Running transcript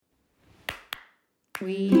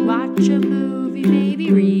We watch a movie, maybe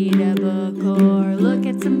read a book, or look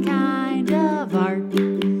at some kind of art.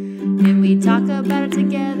 Then we talk about it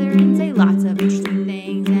together and say lots of interesting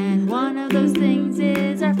things, and one of those things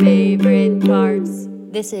is our favorite parts.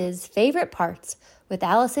 This is Favorite Parts with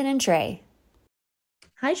Allison and Trey.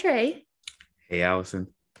 Hi, Trey. Hey, Allison.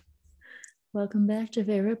 Welcome back to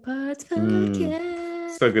Favorite Parts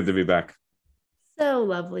Podcast. So good to be back. So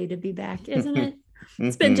lovely to be back, isn't it?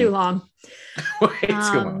 It's been too long. Way too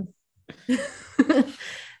long.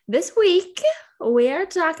 This week, we are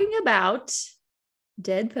talking about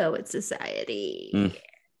Dead Poet Society.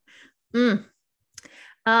 A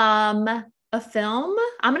film.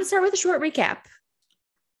 I'm going to start with a short recap.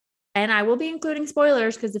 And I will be including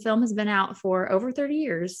spoilers because the film has been out for over 30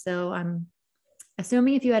 years. So I'm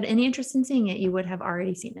assuming if you had any interest in seeing it, you would have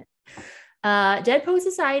already seen it. Dead Poet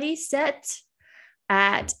Society set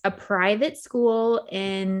at a private school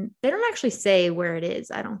they don't actually say where it is,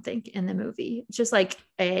 I don't think, in the movie. It's just like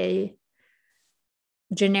a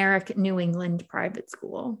generic New England private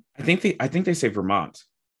school. I think they say Vermont.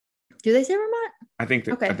 Do they say Vermont? I think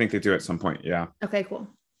they do at some point. Yeah. Okay, cool.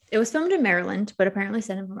 It was filmed in Maryland, but apparently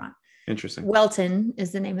set in Vermont. Interesting. Welton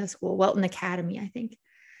is the name of the school. Welton Academy, I think.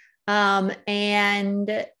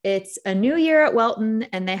 And it's a new year at Welton,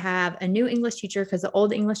 and they have a new English teacher because the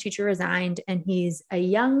old English teacher resigned, and he's a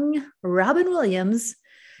young Robin Williams,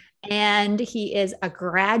 and he is a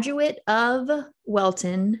graduate of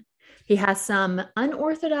Welton. He has some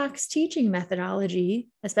unorthodox teaching methodology,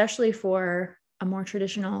 especially for a more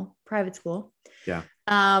traditional private school. Yeah.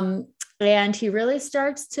 And he really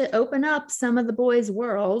starts to open up some of the boys'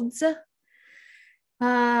 worlds.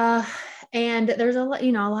 And there's a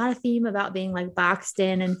lot of theme about being like boxed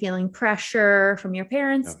in and feeling pressure from your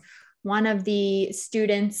parents. Yeah. One of the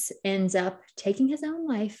students ends up taking his own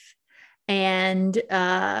life, and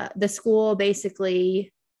the school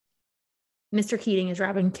basically, Mr. Keating is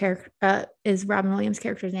Robin Williams'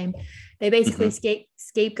 character's name. They basically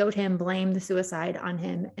scapegoat him, blame the suicide on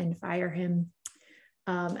him, and fire him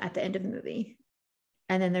at the end of the movie.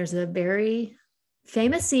 And then there's a very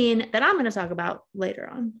famous scene that I'm going to talk about later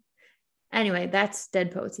on. Anyway, that's Dead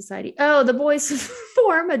Poet Society. Oh, the boys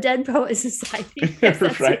form a Dead Poet Society. Yes,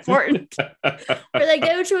 that's right. Important. Where they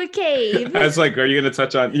go to a cave. I was like, are you going to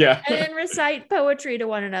touch on? Yeah. And then recite poetry to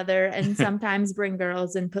one another, and sometimes bring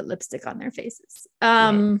girls and put lipstick on their faces.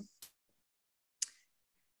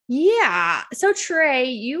 Yeah. So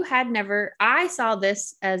Trey, I saw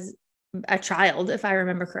this as a child, if I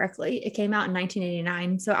remember correctly. It came out in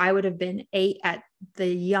 1989. So I would have been 8 at the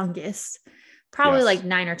youngest. Probably like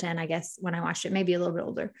 9 or 10, I guess, when I watched it, maybe a little bit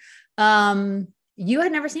older. You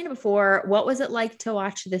had never seen it before. What was it like to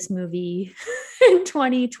watch this movie in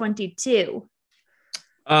 2022?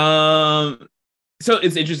 So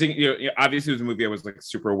it's interesting. Obviously it was a movie I was like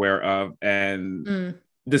super aware of. And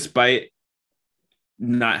despite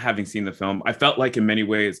not having seen the film, I felt like in many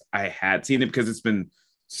ways I had seen it because it's been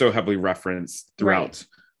so heavily referenced throughout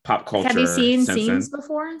pop culture. Have you seen scenes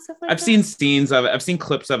before and stuff like that? I've seen scenes of it. I've seen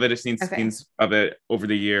clips of it. I've seen scenes of it over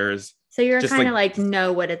the years. So you're kind of like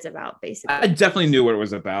know what it's about, basically. I definitely knew what it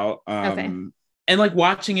was about. And like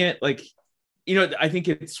watching it, like, I think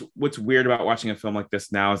it's what's weird about watching a film like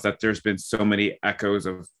this now is that there's been so many echoes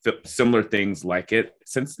of similar things like it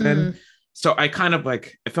since then. So I kind of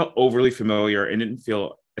like, it felt overly familiar and didn't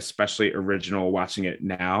feel especially original watching it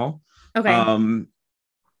now. Okay.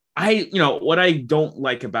 What I don't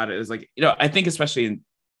like about it is like, I think especially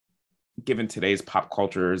given today's pop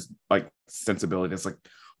culture's like sensibility, it's like,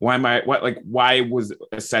 why was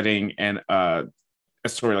a setting and a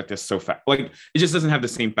story like this so fast? Like, it just doesn't have the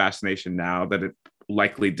same fascination now that it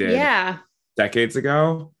likely did decades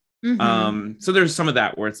ago. So there's some of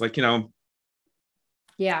that where it's like,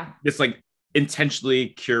 this like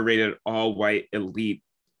intentionally curated all white elite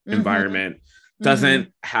environment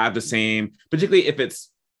doesn't have the same, particularly if it's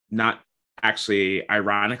not actually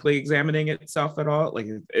ironically examining itself at all. Like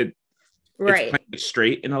it's playing it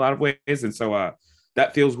straight in a lot of ways. And so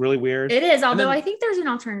that feels really weird. It is, although I think there's an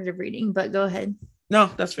alternative reading, but go ahead. No,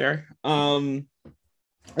 that's fair. And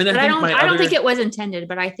then I don't think it was intended,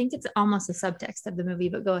 but I think it's almost a subtext of the movie,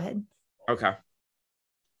 but go ahead. Okay.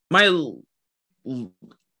 My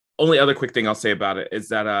only other quick thing I'll say about it is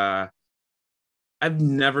that I've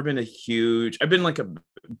been like a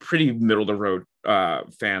pretty middle of the road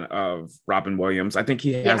fan of Robin Williams. I think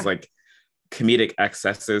he has like comedic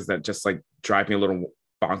excesses that just like drive me a little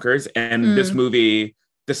bonkers. And this movie,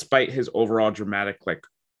 despite his overall dramatic like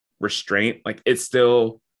restraint, like he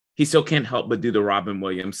still can't help but do the Robin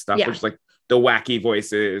Williams stuff, which like the wacky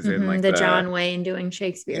voices and like the John Wayne doing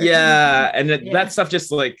Shakespeare. Yeah. And that stuff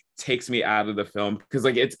just like takes me out of the film because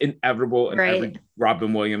like it's inevitable in every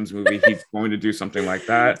Robin Williams movie. He's going to do something like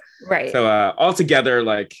that. Right. So altogether,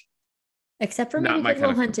 like, except for maybe Good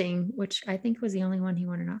Will Hunting, which I think was the only one he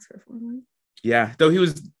won an Oscar for. Yeah, though he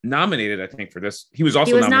was nominated, I think, for this. He was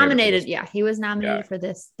nominated. Yeah, he was nominated for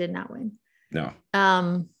this. Did not win. No.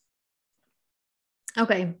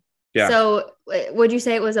 Okay. Yeah. So, would you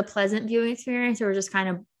say it was a pleasant viewing experience, or just kind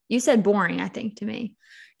of? You said boring, I think, to me.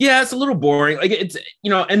 Yeah, it's a little boring. Like it's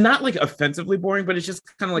and not like offensively boring, but it's just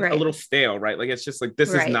kind of like a little stale, right? Like it's just like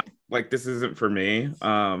this is not like this isn't for me.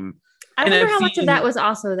 I wonder how much of that was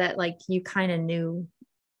also that like you kind of knew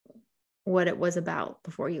what it was about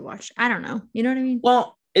before you watched. I don't know. You know what I mean?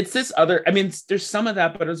 Well, it's this other, I mean, there's some of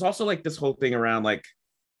that, but it's also like this whole thing around like,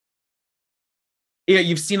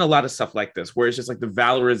 you've seen a lot of stuff like this, where it's just like the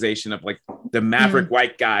valorization of like the maverick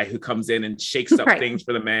white guy who comes in and shakes up things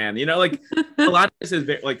for the man, like a lot of this is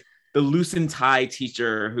very, like the loosened tie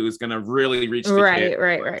teacher who's going to really reach the kid.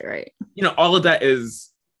 Right. All of that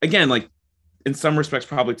is, again, like in some respects,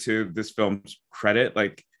 probably to this film's credit,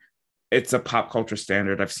 like it's a pop culture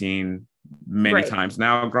standard I've seen many times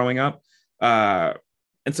now growing up. And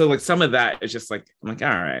so like some of that is just like, I'm like, all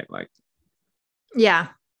right, like, yeah.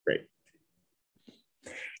 Great.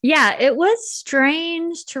 Yeah, it was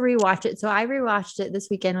strange to rewatch it. So I rewatched it this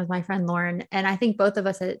weekend with my friend Lauren, and I think both of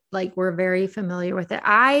us were very familiar with it.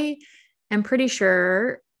 I am pretty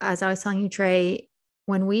sure, as I was telling you, Trey,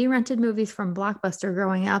 when we rented movies from Blockbuster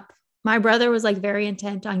growing up, my brother was like very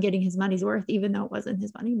intent on getting his money's worth, even though it wasn't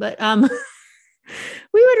his money. But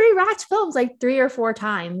we would rewatch films like 3 or 4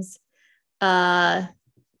 times to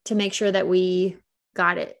make sure that we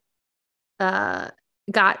got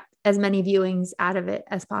as many viewings out of it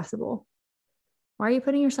as possible. Why are you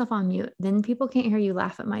putting yourself on mute? Then people can't hear you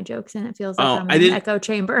laugh at my jokes and it feels like I'm in an echo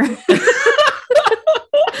chamber.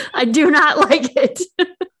 I do not like it.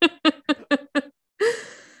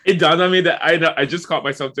 It dawned on me that I just caught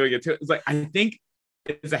myself doing it too. It's like, I think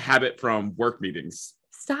it's a habit from work meetings.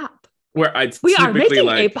 Stop. Where we are making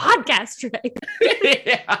a podcast, Trey.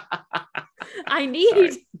 Yeah. I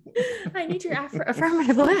need your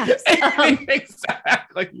affirmative laughs.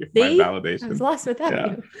 Exactly. My validation. I was lost without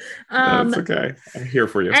you. That's okay. I'm here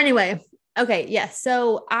for you. Anyway. Okay. Yes.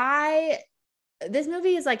 So this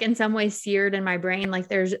movie is like in some ways seared in my brain. Like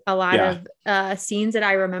there's a lot of scenes that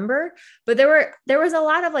I remember, but there was a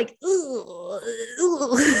lot of like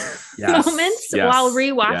moments while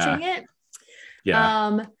rewatching it.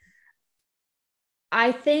 Yeah.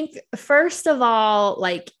 I think first of all,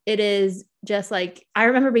 like it is just like, I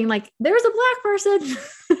remember being like, there's a Black person.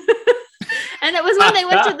 And it was when they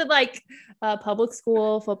went to the like public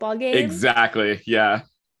school football game. Exactly. Yeah.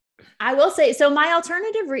 I will say, so my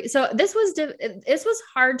alternative, so this was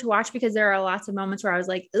hard to watch because there are lots of moments where I was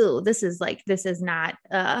like, oh, this is not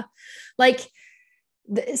like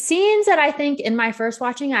the scenes that I think in my first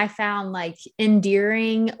watching, I found like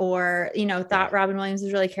endearing or, thought Robin Williams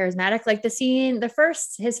was really charismatic. Like the scene,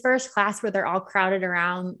 his first class where they're all crowded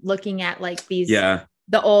around looking at like these,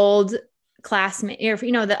 the old classmate,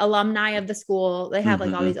 the alumni of the school. They have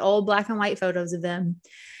like all these old black and white photos of them.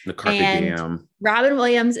 The Carpe Diem. Robin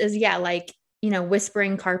Williams is,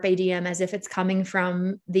 whispering Carpe Diem as if it's coming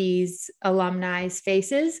from these alumni's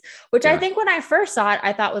faces, which I think when I first saw it,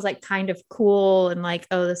 I thought was like kind of cool and like,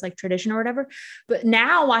 oh, this like tradition or whatever. But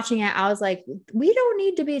now watching it, I was like, we don't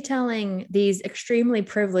need to be telling these extremely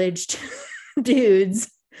privileged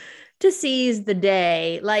dudes to seize the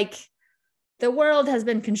day. Like the world has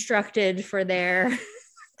been constructed for their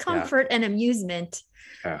comfort and amusement.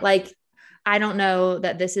 Yeah. Like, I don't know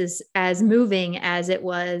that this is as moving as it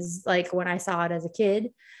was like when I saw it as a kid.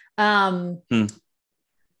 I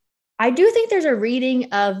do think there's a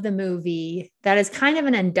reading of the movie that is kind of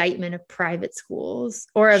an indictment of private schools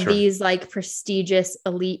or of these like prestigious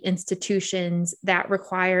elite institutions that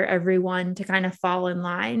require everyone to kind of fall in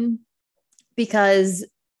line because,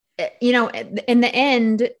 in the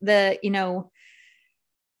end,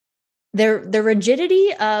 the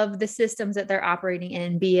rigidity of the systems that they're operating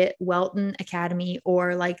in, be it Welton Academy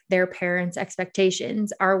or like their parents'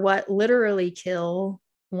 expectations, are what literally kill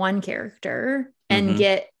one character and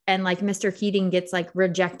like Mr. Keating gets like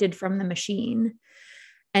rejected from the machine,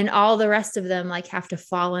 and all the rest of them like have to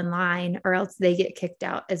fall in line or else they get kicked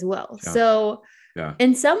out as well. Yeah. So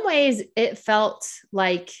in some ways it felt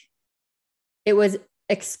like it was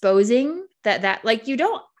exposing that like I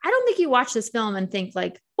don't think you watch this film and think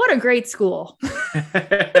like, what a great school.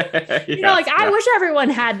 Like I wish everyone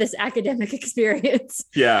had this academic experience.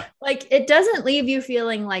 Yeah. Like it doesn't leave you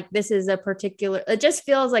feeling like this is a particular, it just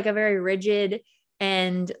feels like a very rigid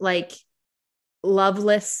and like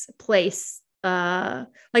loveless place. Like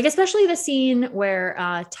especially the scene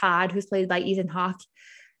where Todd, who's played by Ethan Hawke,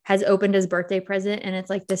 has opened his birthday present and it's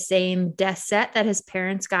like the same desk set that his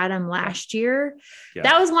parents got him last year. Yeah.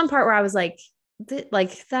 That was one part where I was like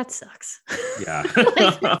that sucks. Yeah.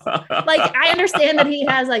 like I understand that he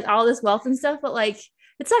has like all this wealth and stuff, but like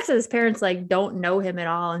it sucks that his parents like don't know him at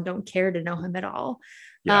all and don't care to know him at all.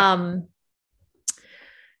 Yeah.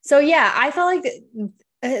 So yeah, I felt like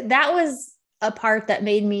that was a part that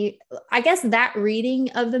made me, I guess that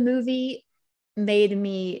reading of the movie made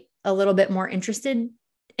me a little bit more interested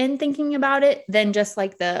in thinking about it than just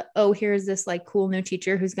like here's this like cool new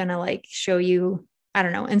teacher who's going to like show you, I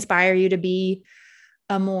don't know, inspire you to be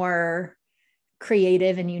a more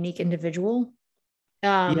creative and unique individual.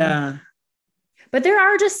 Yeah. But there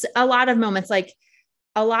are just a lot of moments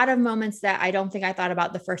that I don't think I thought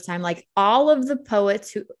about the first time. Like all of the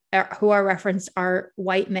poets who are referenced are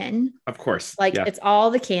white men. Of course. Like it's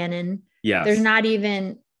all the canon. Yeah. There's not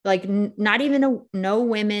even no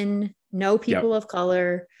women, no people of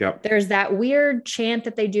color. Yep. There's that weird chant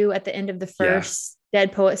that they do at the end of the first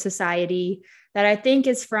Dead Poet Society that I think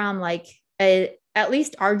is from like at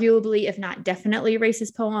least arguably, if not definitely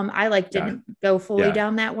racist poem. I didn't go fully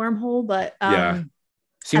down that wormhole, but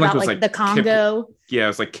seemed about like it was like the Congo. It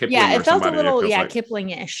was like Kipling. Yeah, it felt a little like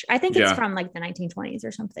Kipling-ish. I think it's from like the 1920s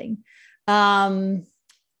or something. And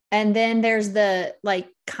then there's the like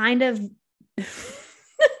kind of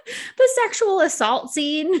the sexual assault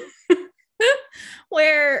scene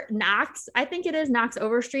where Knox, I think it is Knox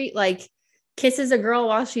Overstreet, like kisses a girl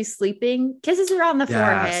while she's sleeping, kisses her on the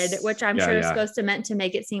forehead, which I'm sure is supposed to meant to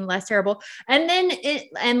make it seem less terrible. And then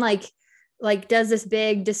like does this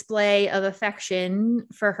big display of affection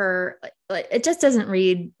for her. Like it just doesn't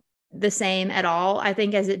read the same at all, I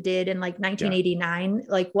think, as it did in like 1989.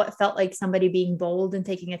 Like what felt like somebody being bold and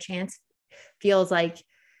taking a chance feels like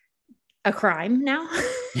a crime now.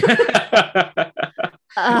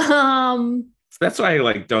 That's why I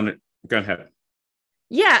like don't go ahead.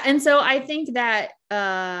 Yeah. And so I think that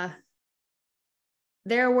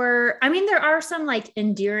there are some like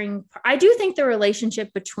endearing, I do think the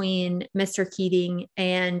relationship between Mr. Keating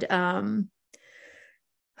and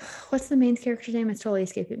what's the main character's name? It's totally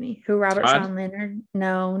escaping me. Robert Sean Leonard?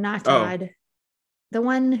 No, not Todd. The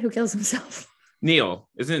one who kills himself. Neil.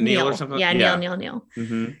 Isn't it Neil or something? Yeah, Neil.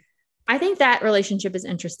 Mm-hmm. I think that relationship is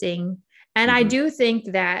interesting. And I do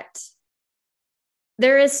think that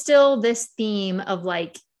there is still this theme of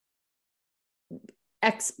like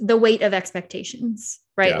the weight of expectations,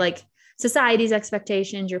 right? Yeah. Like society's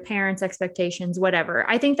expectations, your parents' expectations, whatever.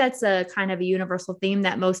 I think that's a kind of a universal theme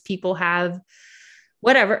that most people have,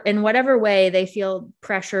 in whatever way they feel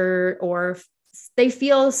pressure or they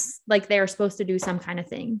feel like they're supposed to do some kind of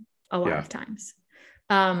thing a lot of times.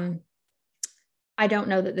 I don't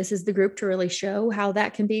know that this is the group to really show how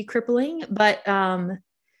that can be crippling, but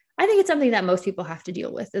I think it's something that most people have to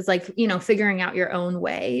deal with, is like, figuring out your own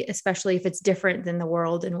way, especially if it's different than the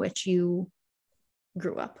world in which you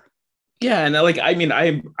grew up. Yeah. And like, I mean,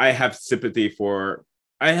 I have sympathy for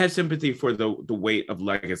the weight of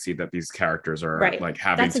legacy that these characters are like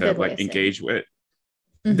having to like engage with.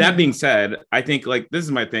 Mm-hmm. That being said, I think like, this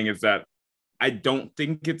is my thing, is that I don't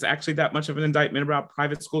think it's actually that much of an indictment about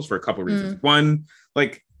private schools for a couple of reasons. One,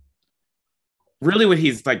 like, really what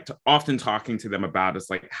he's like often talking to them about is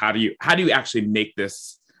like, how do you actually make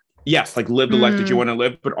this, like live the life that you want to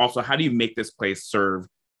live, but also how do you make this place serve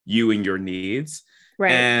you and your needs?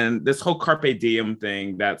 Right. And this whole carpe diem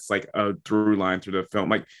thing, that's like a through line through the film.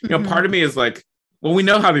 Like, part of me is like, well, we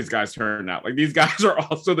know how these guys turn out. Like, these guys are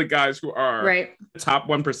also the guys who are the top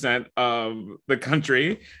 1% of the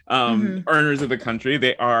country, earners of the country.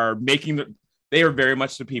 They are very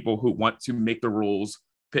much the people who want to make the rules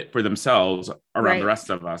fit for themselves around the rest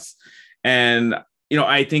of us. And,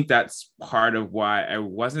 I think that's part of why I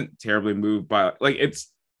wasn't terribly moved by, like, it's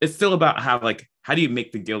still about how do you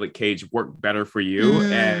make the Gilded Cage work better for you?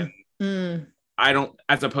 And I don't,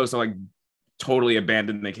 as opposed to like totally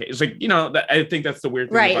abandon the cage. Like, I think that's the weird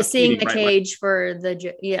thing. Right. Seeing the cage for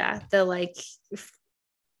the like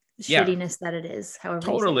shittiness that it is. However,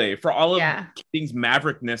 totally. For all of Keating's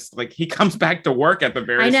maverickness, like he comes back to work at the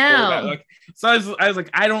very school. So I was like,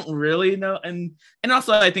 I don't really know. And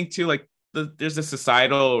also I think too, like there's a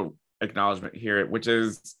societal acknowledgement here, which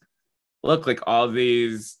is, look, like all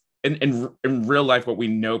these in real life, what we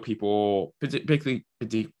know people, particularly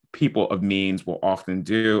people of means, will often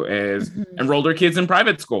do is enroll their kids in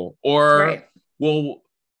private school, or will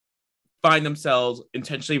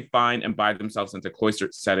intentionally find and buy themselves into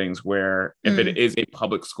cloistered settings where if it is a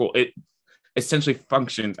public school, it essentially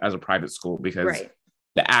functions as a private school because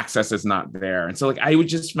the access is not there. And so like I would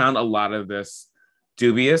just found a lot of this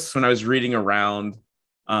dubious when I was reading around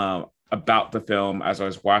about the film as I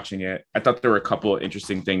was watching it. I thought there were a couple of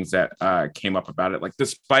interesting things that came up about it. Like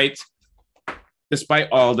despite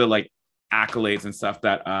all the like accolades and stuff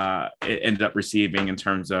that it ended up receiving in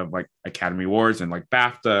terms of like Academy Awards and like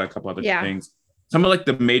BAFTA, a couple other things. Some of like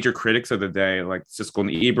the major critics of the day, like Siskel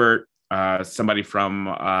and Ebert, somebody from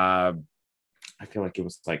I feel like it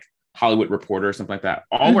was like Hollywood Reporter or something like that,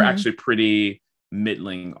 all were actually pretty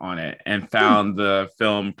middling on it and found the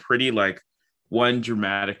film pretty like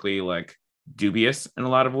dramatically like dubious in a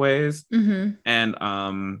lot of ways.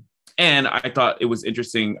 And I thought it was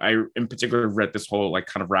interesting. I in particular read this whole like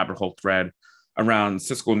kind of rabbit hole thread around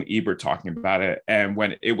Siskel and Ebert talking about it. And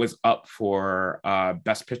when it was up for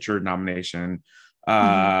Best Picture nomination,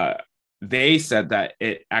 they said that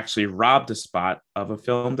it actually robbed a spot of a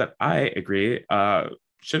film that I agree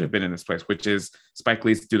should have been in this place, which is Spike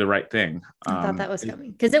Lee's Do the Right Thing. I thought that was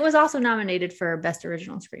coming because it was also nominated for Best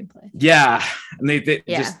Original Screenplay. Yeah. And they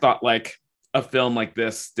just thought like a film like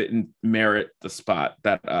this didn't merit the spot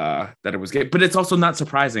that it was getting. But it's also not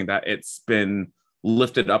surprising that it's been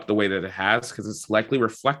lifted up the way that it has, because it's likely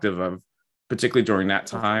reflective of, particularly during that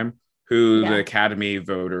time, who the Academy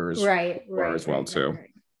voters were as well too.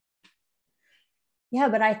 Yeah,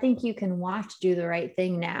 but I think you can watch Do the Right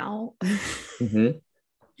Thing now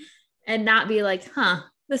and not be like,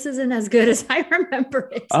 this isn't as good as I remember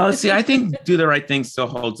it. Oh, see, I think Do the Right Thing still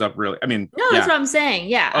holds up really. I mean, no, that's what I'm saying.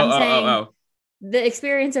 Yeah, I'm saying the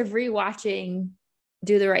experience of rewatching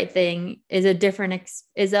Do the Right Thing is a different,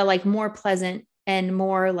 is a like more pleasant and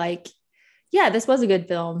more like, this was a good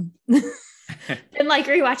film. And like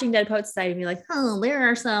rewatching Dead Poets Society and be like, there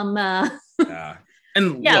are some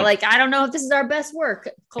and look, like I don't know if this is our best work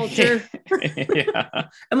culture.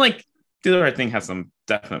 And like Do the Right Thing has some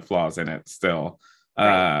definite flaws in it still.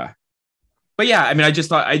 But yeah, I mean, I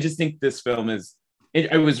just think this film is.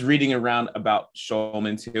 I was reading around about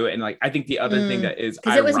Shulman too, and like I think the other thing that is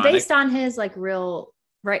because it was based on his like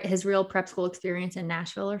his real prep school experience in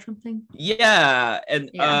Nashville or something. Yeah, and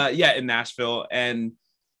in Nashville, and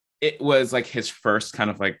it was like his first kind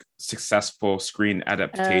of like successful screen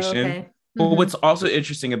adaptation. But what's also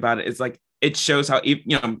interesting about it is like it shows how,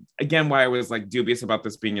 again, why I was like dubious about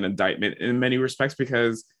this being an indictment in many respects,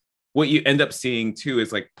 because what you end up seeing too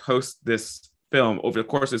is like post this film over the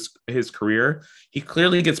course of his career, he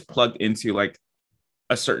clearly gets plugged into like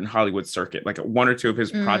a certain Hollywood circuit. Like one or two of his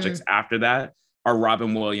projects after that are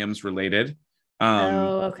Robin Williams related.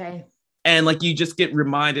 And like you just get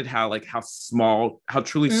reminded how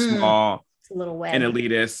truly small, it's a little wet and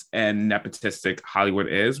elitist and nepotistic Hollywood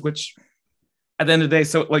is, which at the end of the day,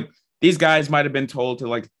 so like these guys might have been told to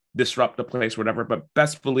like disrupt the place, or whatever, but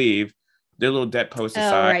best believe their little Dead Poets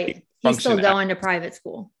Society. He's still going to private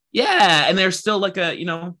school. Yeah. And there's still like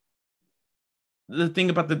the thing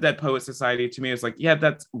about the Dead Poets Society to me is like,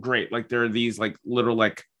 that's great. Like there are these like little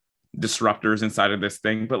like disruptors inside of this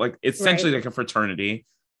thing, but like it's essentially like a fraternity,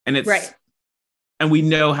 and it's and we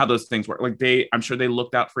know how those things work. Like I'm sure they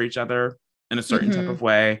looked out for each other in a certain type of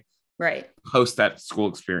way, post that school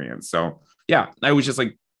experience. So yeah, I was just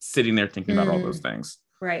like sitting there thinking about all those things.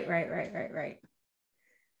 Right.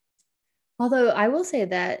 Although I will say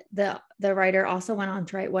that the writer also went on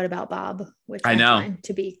to write What About Bob, which I know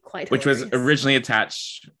to be quite hilarious. Was originally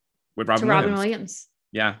attached with Robin Williams.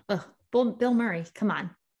 Yeah. Ugh, Bill Murray. Come on.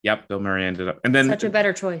 Yep. Bill Murray ended up, and then such a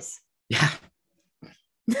better choice. Yeah.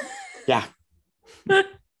 Yeah.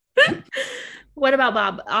 What About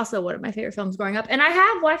Bob? Also one of my favorite films growing up. And I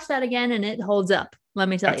have watched that again and it holds up. Let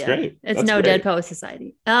me tell you. Great. It's That's great. Dead Poets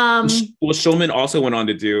Society. Well, Shulman also went on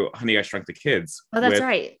to do Honey, I Shrunk the Kids. Oh, that's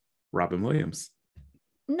right. Robin Williams.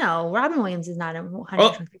 No, Robin Williams is not in Honey,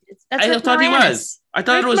 I Shrunk the Kids. I thought he was. I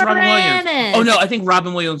thought it was Robin Williams. Oh no, I think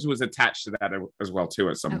Robin Williams was attached to that as well too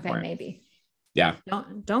at some point. Maybe. Yeah.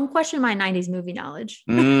 Don't question my 90s movie knowledge.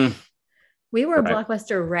 We were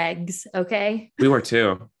Blockbuster regs, okay? We were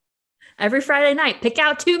too. Every Friday night, pick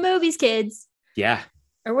out 2 movies, kids. Yeah.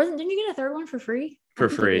 Or didn't you get a third one for free? For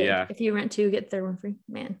free, yeah. If you rent 2, get the third one free.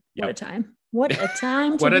 Man, what a time. What a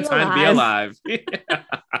time to what a time alive. to be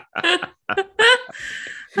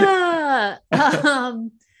alive.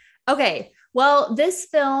 Okay. Well, this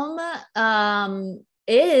film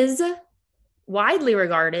is widely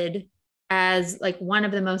regarded as like one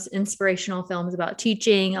of the most inspirational films about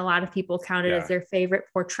teaching. A lot of people count it as their favorite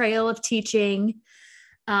portrayal of teaching.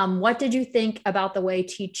 What did you think about the way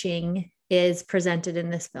teaching is presented in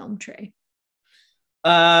this film, Trey?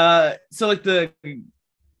 So like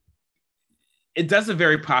it does a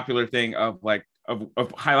very popular thing of like of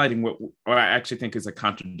highlighting what I actually think is a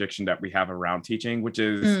contradiction that we have around teaching, which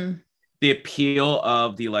is the appeal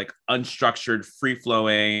of the like unstructured, free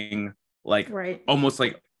flowing, like almost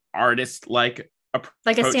like artist like approach,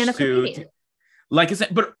 like a stand-up comedian, like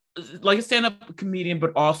a stand-up comedian,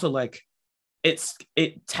 but also like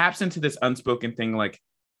it taps into this unspoken thing, like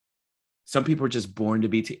some people are just born to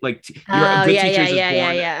be right. You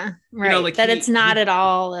know, like that it's not at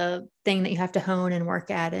all a thing that you have to hone and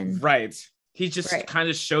work at. And right, he just kind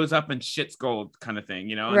of shows up and shit's gold kind of thing,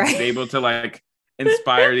 you know, and is able to like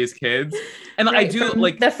inspire these kids. And I do from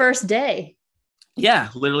like the first day. Yeah,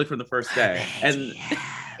 literally from the first day. And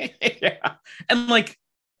yeah. And like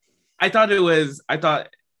I thought it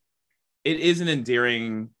is an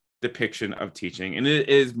endearing depiction of teaching, and it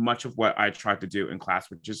is much of what I try to do in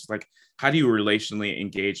class, which is like, how do you relationally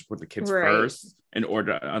engage with the kids first in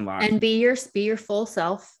order to unlock and be your full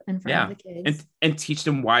self in front of the kids, and teach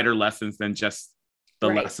them wider lessons than just the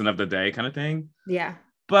lesson of the day kind of thing. Yeah.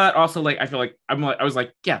 But also like I feel like I was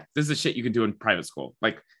like, yeah, this is shit you can do in private school.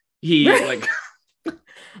 Like he like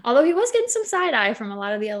although he was getting some side eye from a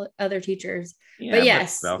lot of the other teachers. But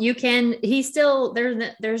yes, you can. He still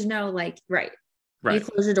there's no like you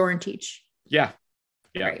close your door and teach. Yeah.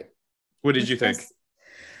 Right. What did you think?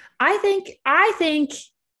 I think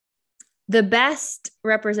the best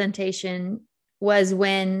representation was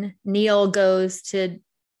when Neil goes to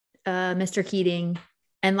Mr. Keating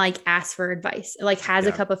and like asks for advice, like has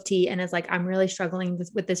a cup of tea and is like, I'm really struggling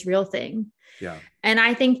with this real thing. Yeah. And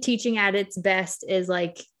I think teaching at its best is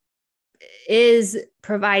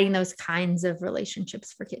providing those kinds of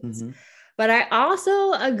relationships for kids. Mm-hmm. But I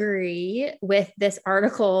also agree with this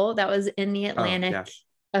article that was in the Atlantic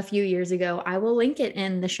a few years ago. I will link it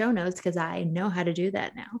in the show notes because I know how to do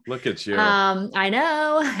that now. Look at you. I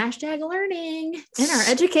know. #learning in our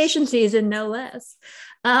education season, no less.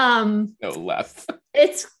 No less.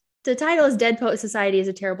 The title is Dead Poet Society is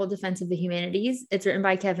a Terrible Defense of the Humanities. It's written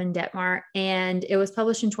by Kevin Detmar and it was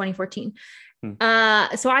published in 2014.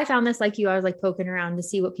 So I found this like you, I was like poking around to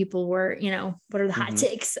see what people were, you know, what are the hot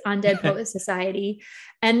takes on Dead Poet Society.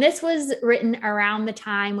 And this was written around the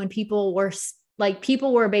time when people were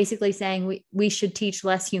basically saying we should teach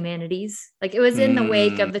less humanities. Like it was in the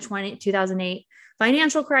wake of the 2008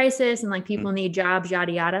 financial crisis and like people need jobs,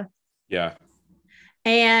 yada, yada. Yeah.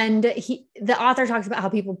 And the author talks about how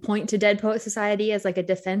people point to Dead Poet Society as like a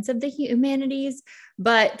defense of the humanities,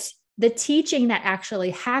 but the teaching that actually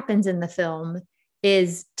happens in the film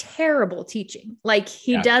is terrible teaching. Like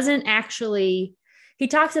he doesn't actually, he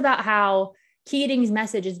talks about how Keating's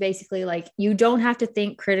message is basically like, you don't have to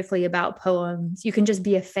think critically about poems. You can just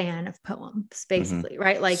be a fan of poems, basically,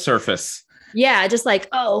 right? Like surface. Yeah. Just like,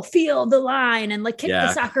 oh, feel the line and like kick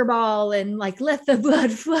the soccer ball and like let the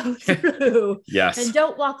blood flow through. Yes. And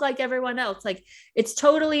don't walk like everyone else. Like it's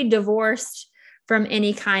totally divorced from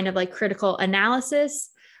any kind of like critical analysis.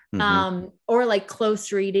 Or like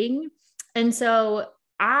close reading. And so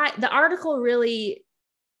the article really,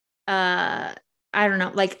 I don't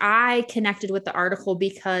know, like I connected with the article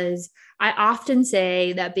because I often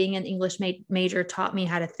say that being an English major taught me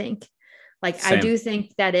how to think. Like, same. I do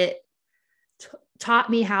think that it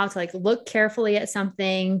taught me how to like look carefully at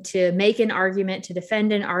something, to make an argument, to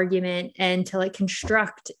defend an argument, and to like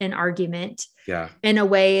construct an argument in a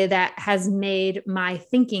way that has made my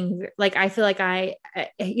thinking, like I feel like I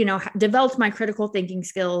you know, developed my critical thinking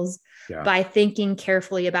skills by thinking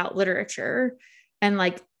carefully about literature and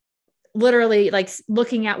like literally like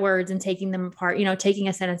looking at words and taking them apart, you know, taking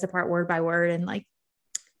a sentence apart word by word and like,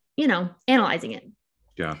 you know, analyzing it.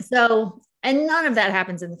 Yeah. So, and none of that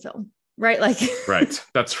happens in the film. Right. Like, right.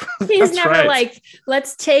 That's he's never like,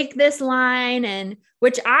 let's take this line. And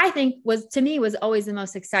which I think was, to me, was always the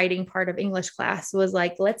most exciting part of English class was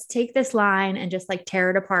like, let's take this line and just like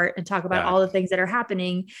tear it apart and talk about all the things that are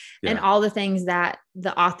happening and all the things that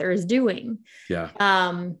the author is doing. Yeah.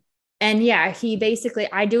 And he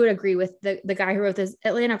basically, I do agree with the guy who wrote this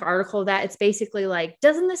Atlantic article that it's basically like,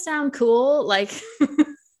 doesn't this sound cool? Like,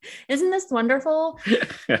 isn't this wonderful?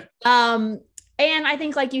 And I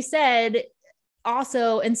think, like you said,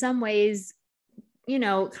 also in some ways, you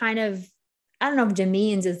know, kind of, I don't know if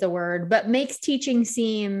demeans is the word, but makes teaching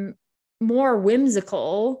seem more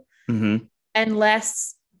whimsical and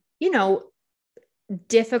less, you know,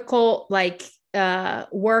 difficult, like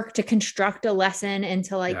work to construct a lesson and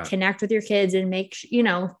to like connect with your kids and make, you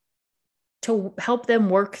know, to help them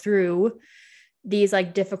work through these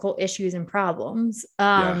like difficult issues and problems.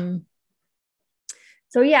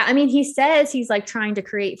 So, I mean, he says he's like trying to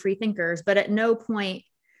create free thinkers, but at no point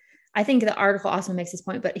I think the article also makes this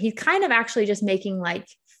point, but he's kind of actually just making like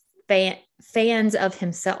fans of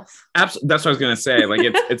himself. Absolutely. That's what I was going to say. Like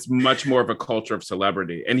it's much more of a culture of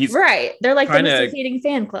celebrity, and he's right. They're like the Mr. Keating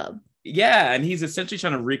fan club. Yeah. And he's essentially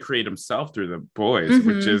trying to recreate himself through the boys,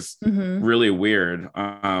 which is really weird.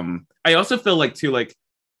 I also feel like too, like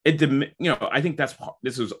I think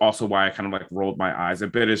this was also why I kind of like rolled my eyes a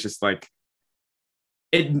bit. It's just like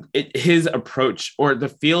his approach or the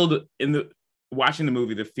field watching the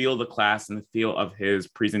movie, the feel of the class and the feel of his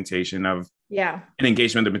presentation of an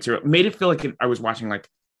engagement of the material made it feel like I was watching like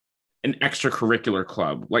an extracurricular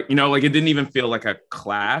club. Like, like it didn't even feel like a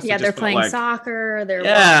class. Yeah, they're playing soccer, they're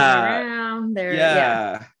walking around,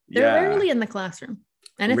 they're rarely in the classroom.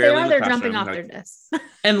 And if they are, they're jumping off their desks.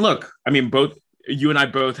 And look, I mean, both you and I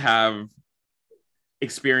both have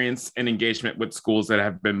experience and engagement with schools that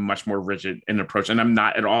have been much more rigid in approach. And I'm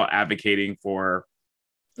not at all advocating for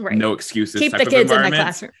no excuses. Keep the kids in the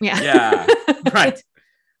classroom. Yeah. Right.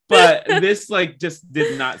 But this like just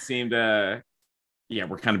did not seem to,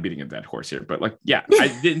 we're kind of beating a dead horse here, but like,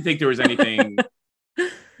 I didn't think there was anything.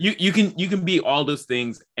 You can be all those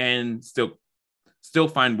things and still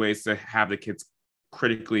find ways to have the kids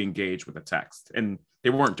critically engage with the text. And they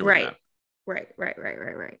weren't doing that.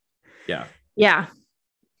 Right. Yeah. Yeah.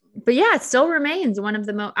 But it still remains one of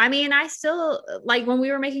the most, I still like when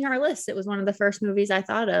we were making our list, it was one of the first movies I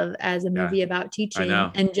thought of as a movie about teaching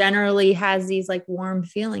and generally has these like warm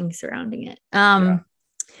feelings surrounding it. All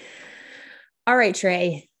right,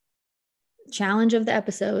 Trey, challenge of the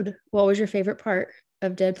episode. What was your favorite part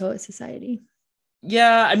of Dead Poets Society?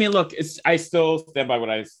 Yeah. I mean, look, I still stand by what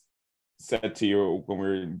I said to you when we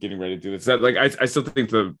were getting ready to do this. That like, I still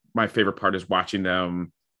think my favorite part is watching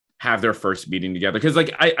them have their first meeting together. Cause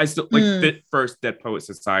like, I still like the first Dead Poet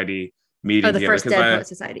Society meeting together. First Dead Poet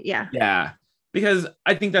Society. Yeah. Yeah. Because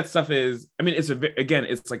I think that stuff is, I mean,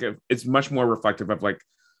 it's much more reflective of like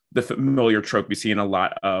the familiar trope you see in a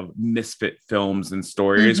lot of misfit films and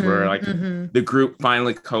stories where like the group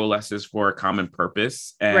finally coalesces for a common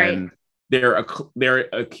purpose and they're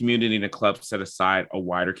a community and a club set aside a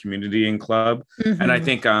wider community and club. And I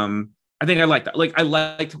think I like that. Like I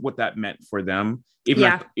liked what that meant for them.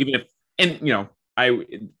 Even if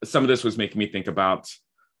some of this was making me think about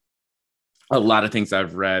a lot of things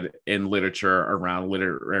I've read in literature around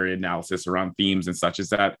literary analysis around themes and such, is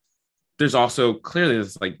that there's also clearly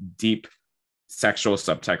this like deep sexual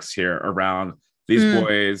subtext here around these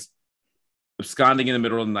boys absconding in the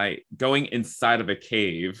middle of the night, going inside of a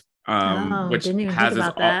cave, which has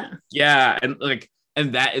that.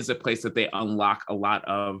 And that is a place that they unlock a lot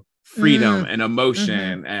of freedom and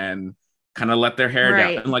emotion and kind of let their hair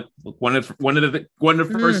down. And like one of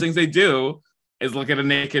the first things they do is look at a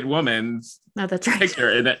naked woman's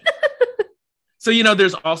picture in it. So,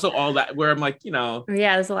 there's also all that where I'm like,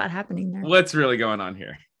 there's a lot happening there. What's really going on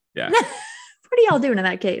here? Yeah. What are y'all doing in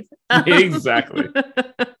that cave? Exactly.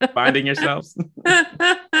 Finding yourselves.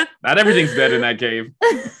 Not everything's dead in that cave.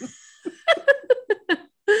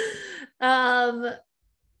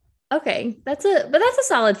 Okay, that's a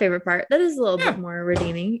solid favorite part. That is a little bit more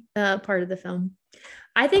redeeming part of the film.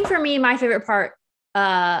 I think for me, my favorite part,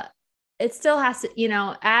 it still has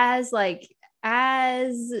to,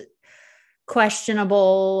 as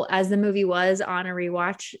questionable as the movie was on a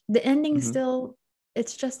rewatch, the ending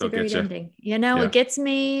it's just a great ending. It gets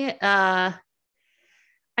me. I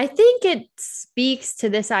think it speaks to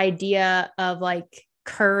this idea of like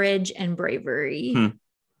courage and bravery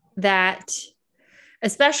that,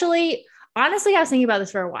 especially, honestly, I was thinking about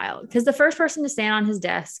this for a while because the first person to stand on his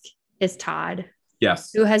desk is Todd.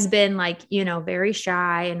 Yes. Who has been like, very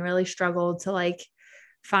shy and really struggled to like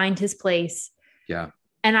find his place. Yeah.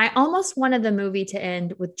 And I almost wanted the movie to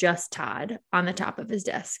end with just Todd on the top of his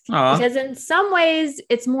desk. Because in some ways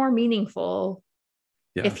it's more meaningful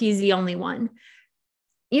if he's the only one.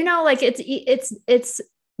 Like it's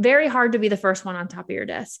very hard to be the first one on top of your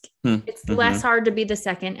desk. It's less hard to be the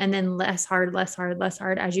second, and then less hard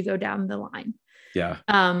as you go down the line. Yeah.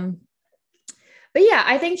 But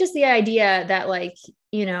I think just the idea that like,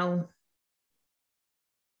 in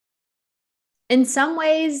some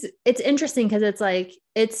ways it's interesting because it's like,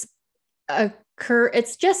 it's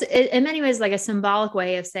just in many ways like a symbolic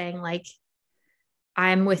way of saying like,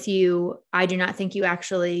 I'm with you. I do not think you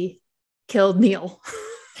actually killed Neil.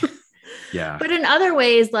 Yeah. But in other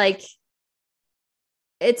ways, like,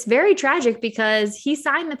 it's very tragic because he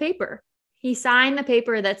signed the paper. He signed the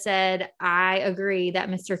paper that said, I agree that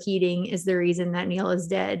Mr. Keating is the reason that Neil is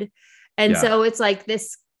dead. And so it's like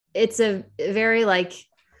this, it's a very like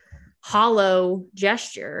hollow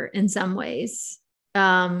gesture in some ways.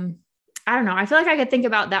 I don't know. I feel like I could think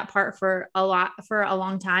about that part for a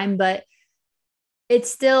long time, but it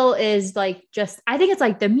still is like just, I think it's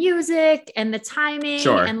like the music and the timing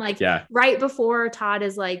Sure. and like Yeah. right before Todd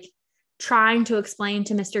is like trying to explain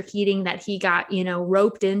to Mr. Keating that he got,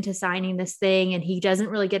 roped into signing this thing and he doesn't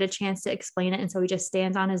really get a chance to explain it. And so he just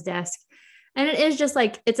stands on his desk. And it is just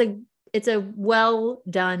like, it's a well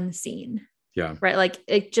done scene. Yeah. Right. Like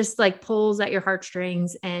it just like pulls at your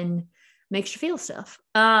heartstrings and makes you feel stuff.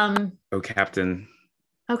 Oh, Captain.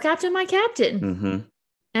 Oh, Captain, my Captain. Mm-hmm.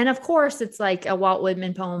 And of course, it's like a Walt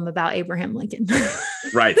Whitman poem about Abraham Lincoln.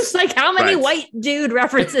 Right. It's like, how many white dude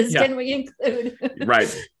references can we include?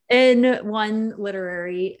 Right. In one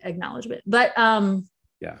literary acknowledgement. But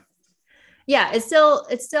yeah, it's still,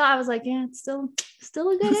 I was like, yeah, it's still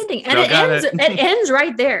a good ending. And it ends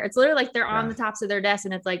right there. It's literally like they're on the tops of their desks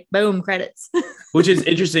and it's like, boom, credits. Which is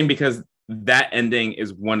interesting because that ending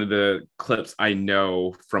is one of the clips I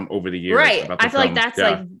know from over the years. Right. About the I feel film. like that's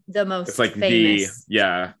like the most it's like famous.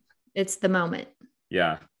 It's the moment.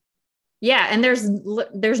 Yeah. Yeah. And there's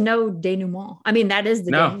no denouement. I mean, that is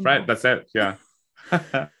the denouement. Right. That's it. Yeah.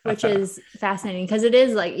 Which is fascinating because it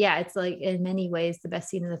is like, it's like in many ways the best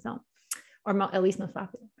scene in the film, or at least most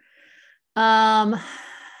popular.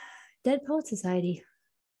 Dead Poet Society.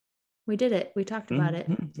 We did it. We talked about it.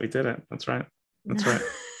 We did it. That's right.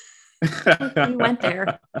 We went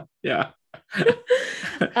there. Yeah.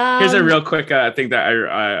 Here's a real quick thing that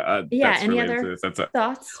I any other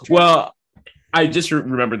thoughts? Well, I just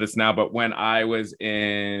remember this now, but when I was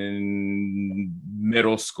in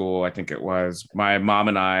middle school, I think it was, my mom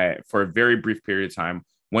and I, for a very brief period of time,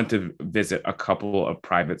 went to visit a couple of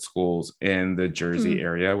private schools in the Jersey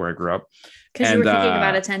area where I grew up. Because you were thinking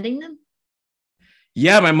about attending them?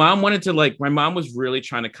 Yeah, my mom was really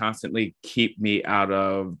trying to constantly keep me out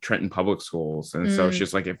of Trenton public schools. And so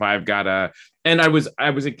she's like, if I've got and I was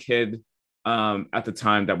a kid at the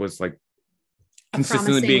time that was like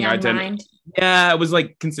consistently being identified. Yeah, it was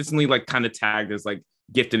like consistently like kind of tagged as like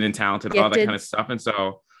gifted and talented, all that kind of stuff. And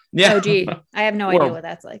so, yeah. Oh, gee, I have no idea what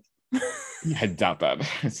that's like. I doubt that.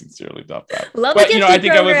 I sincerely doubt that. Love but, I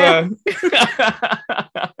think program.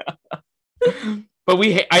 I was but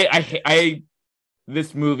I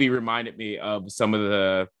this movie reminded me of some of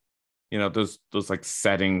the, those like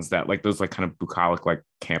settings that like those like kind of bucolic like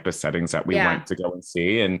campus settings that we went to go and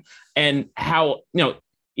see, and how,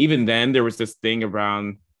 even then there was this thing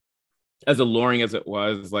around, as alluring as it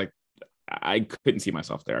was, like I couldn't see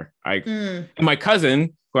myself there. And my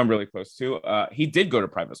cousin, who I'm really close to, he did go to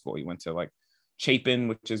private school. He went to like Chapin,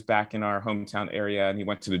 which is back in our hometown area, and he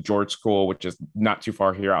went to the George School, which is not too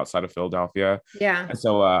far here outside of Philadelphia. Yeah. And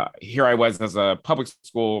so here I was as a public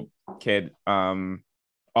school kid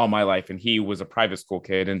all my life, and he was a private school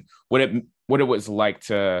kid. And what it was like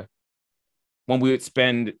to, when we would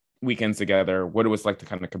spend weekends together, what it was like to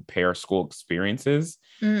kind of compare school experiences,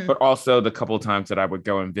 but also the couple of times that I would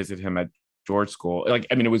go and visit him at George School. Like,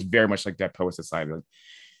 I mean, it was very much like Dead Poet Society. Like,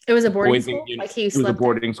 it was a boarding school? It was a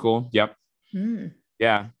boarding school. Yep.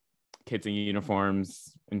 Yeah. Kids in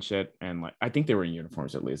uniforms and shit. And like, I think they were in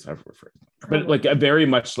uniforms at least. I've referred. But like a very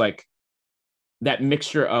much like that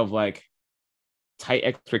mixture of like tight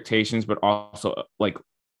expectations, but also like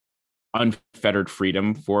unfettered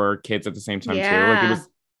freedom for kids at the same time too. Like it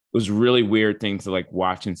was really weird thing to like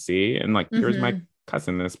watch and see. And like, here's my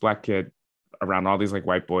cousin, this black kid around all these like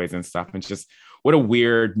white boys and stuff. And just what a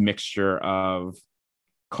weird mixture of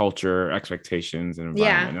culture, expectations, and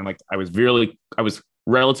environment. And like, I was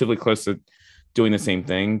relatively close to doing the same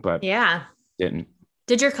thing, but didn't.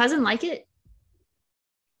 Did your cousin like it?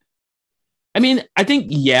 I mean, I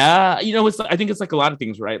think, I think it's like a lot of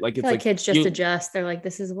things, right? Like, it's like kids just adjust. They're like,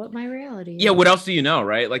 this is what my reality is. Yeah. What else do you know?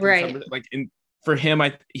 Right. Like, right. For him,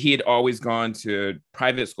 he had always gone to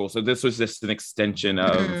private school. So this was just an extension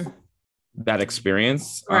of that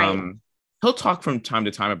experience. Right. He'll talk from time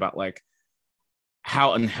to time about like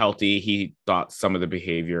how unhealthy he thought some of the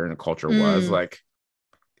behavior in the culture was. Like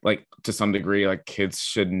to some degree, like kids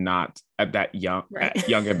should not at that young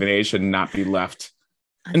of an age should not be left.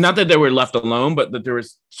 And not that they were left alone, but that there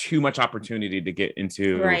was too much opportunity to get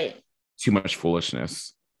into too much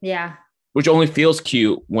foolishness. Yeah. Which only feels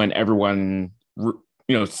cute when everyone,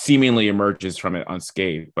 seemingly emerges from it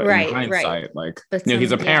unscathed. But in hindsight, like,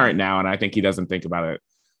 he's a parent now, and I think he doesn't think about it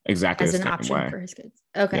exactly as the an same option way. for his kids.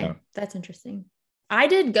 Okay. That's interesting. I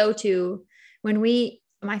did go to,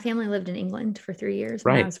 my family lived in England for 3 years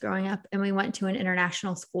when I was growing up, and we went to an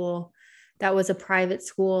international school that was a private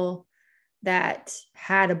school that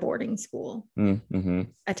had a boarding school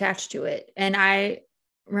attached to it. And I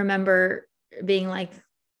remember being like,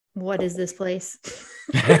 what is this place?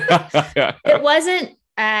 It wasn't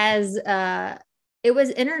as it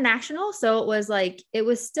was international, so it was like it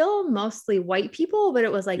was still mostly white people, but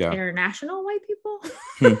it was like Yeah. international white people.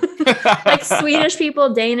 Like Swedish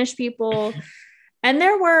people, Danish people, and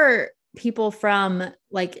there were people from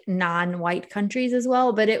like non-white countries as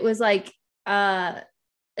well, but it was like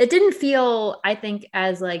it didn't feel, I think,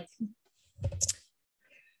 as like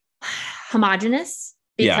homogenous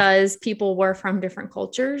because people were from different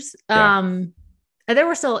cultures. And there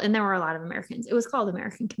were a lot of Americans. It was called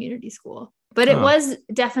American Community School, but it was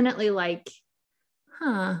definitely like,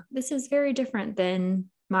 this is very different than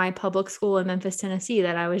my public school in Memphis, Tennessee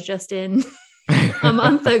that I was just in a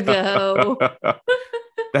month ago.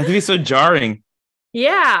 That'd be so jarring.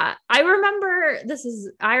 Yeah. I remember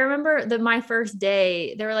that my first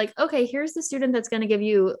day, they were like, okay, here's the student that's going to give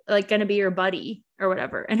you like going to be your buddy or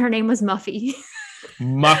whatever. And her name was Muffy. Oh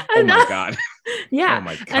my God. Yeah. Oh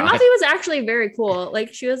my God. And Muffy was actually very cool.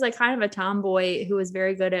 Like she was like kind of a tomboy who was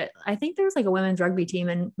very good at, I think there was like a women's rugby team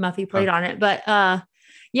and Muffy played on it. But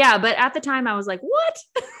yeah, but at the time I was like, what?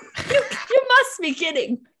 you must be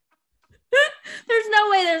kidding. There's no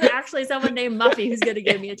way there's actually someone named Muffy who's going to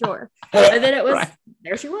give me a tour. And then it was,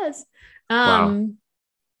 there she was. Wow.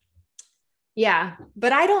 Yeah.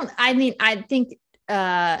 But I think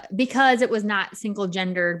because it was not single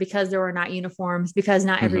gendered, because there were not uniforms, because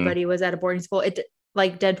not everybody was at a boarding school, it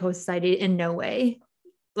like Dead Post Society in no way.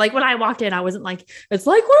 Like when I walked in, I wasn't like, it's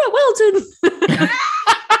like we're at Wilton.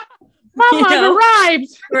 Mama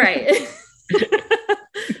arrived. Right.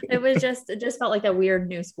 It just felt like a weird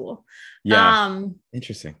new school. Yeah.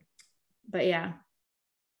 Interesting. But yeah.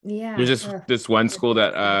 There's just this one school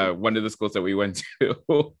that one of the schools that we went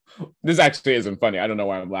to. This actually isn't funny. I don't know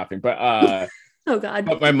why I'm laughing, but oh God.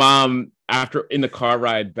 But my mom, after in the car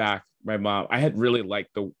ride back, I had really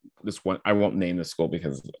liked this one. I won't name the school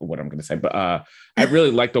because of what I'm going to say, but I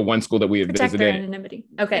really liked the one school that we had visited. Their anonymity.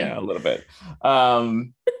 Okay. Yeah, a little bit.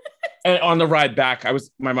 And on the ride back,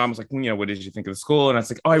 my mom was like, what did you think of the school? And I was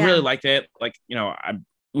like, oh, I really liked it. Like, I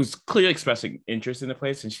was clearly expressing interest in the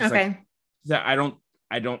place. And she's like,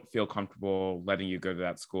 I don't feel comfortable letting you go to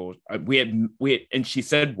that school. We had, and she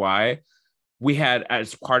said why. We had,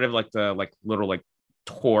 as part of like the little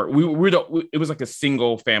tour, it was like a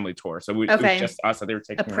single family tour. So it was just us that they were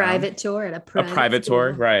taking a private tour at a private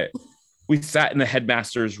tour. Right. We sat in the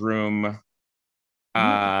headmaster's room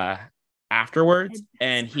afterwards,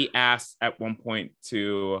 and he asked at one point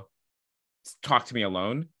to talk to me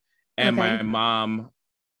alone. And my mom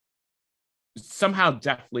somehow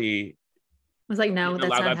definitely was like, no, that's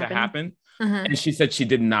allowed not that to happen. And she said she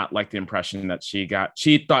did not like the impression that she got.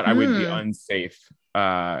 She thought I would be unsafe.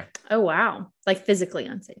 Oh, wow. Like physically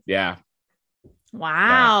unsafe. Yeah.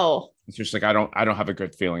 Wow. Yeah. It's just like, I don't have a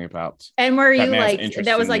good feeling about. And were you like,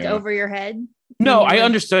 that was like over your head? No, I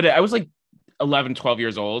understood it. I was like 11, 12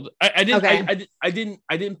 years old. I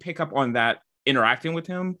didn't pick up on that interacting with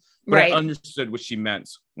him, but I understood what she meant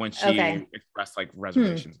when she expressed like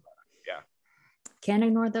reservations about it. Yeah. Can't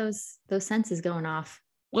ignore those senses going off.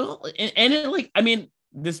 Well, and it, like, I mean,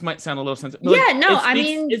 this might sound a little sensitive. Yeah, no, I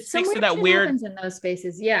mean, it speaks to that weird happens in those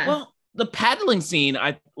spaces. Yeah. Well, the paddling scene,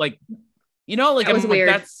 I like, that was weird.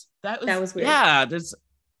 Like, that was weird. Yeah, that's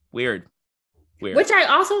weird. Which I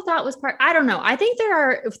also thought was I don't know. I think there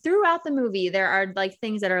are throughout the movie, there are like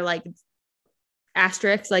things that are like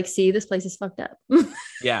asterisks, like, see, this place is fucked up.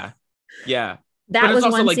 Yeah. That but was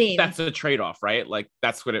also one like, scene. That's a trade-off, right? Like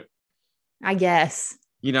that's what it. I guess.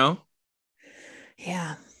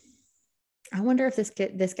 Yeah. I wonder if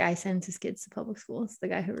this guy sends his kids to public schools. The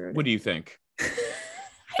guy who wrote it. What do you think?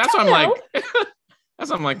 That's what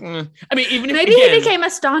I'm like. I mean, even if maybe he became a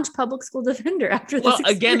staunch public school defender after this. Well,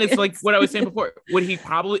 again, it's like what I was saying before. What he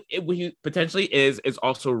potentially is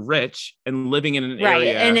also rich and living in an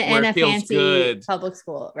area where it feels fancy good. Public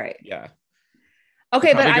school, right? Yeah.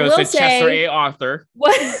 Okay, but I will say, Chester A. Arthur.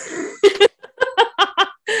 What?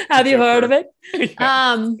 Have you heard of it?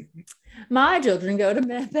 Yeah. My children go to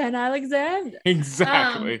Penn Alexander.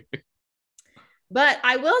 Exactly. But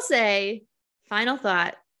I will say, final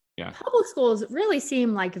thought. Yeah. Public schools really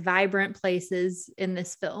seem like vibrant places in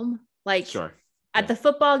this film. Like at the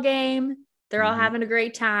football game, they're all having a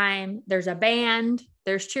great time. There's a band,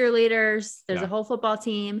 there's cheerleaders, there's a whole football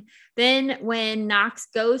team. Then when Knox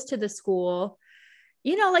goes to the school,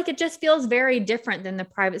 like it just feels very different than the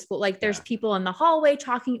private school. Like there's people in the hallway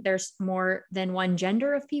talking. There's more than one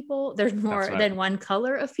gender of people. There's more than one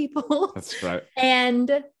color of people. That's right.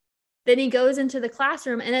 And then he goes into the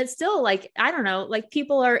classroom and it's still like, I don't know, like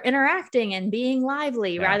people are interacting and being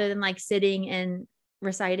lively rather than like sitting and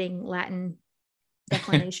reciting Latin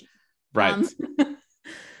declamation. Right.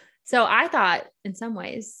 So I thought in some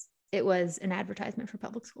ways it was an advertisement for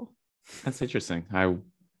public school. That's interesting. I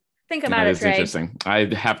think about it, Trey. Interesting. I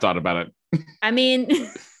have thought about it. I mean,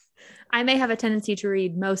 I may have a tendency to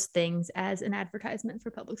read most things as an advertisement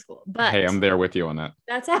for public school, but hey, I'm there with you on that.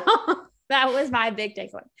 That's how that was my big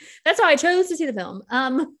takeaway. That's why I chose to see the film.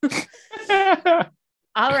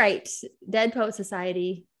 All right, Dead Poet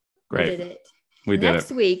Society. Great. We did it. We did it.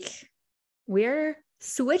 Next week, we're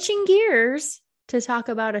switching gears to talk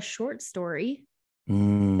about a short story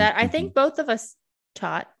that I think both of us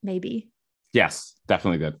taught, maybe. Yes,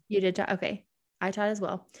 definitely did. You did talk. Okay. I taught as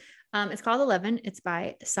well. It's called 11. It's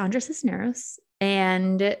by Sandra Cisneros.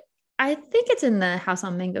 And I think it's in the House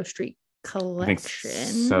on Mango Street collection. I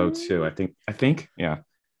think so too. I think, yeah.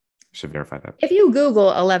 Should verify that. If you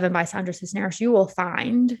Google 11 by Sandra Cisneros, you will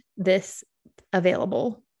find this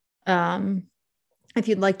available. If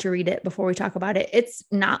you'd like to read it before we talk about it, it's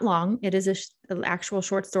not long. It is an actual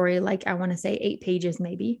short story, like I want to say 8 pages,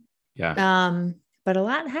 maybe. Yeah. But a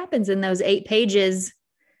lot happens in those 8 pages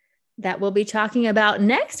that we'll be talking about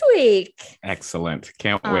next week. Excellent.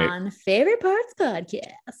 Can't wait. On Favorite Parts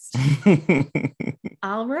Podcast.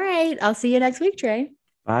 All right. I'll see you next week, Trey.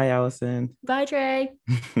 Bye, Allison. Bye, Trey.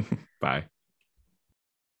 Bye.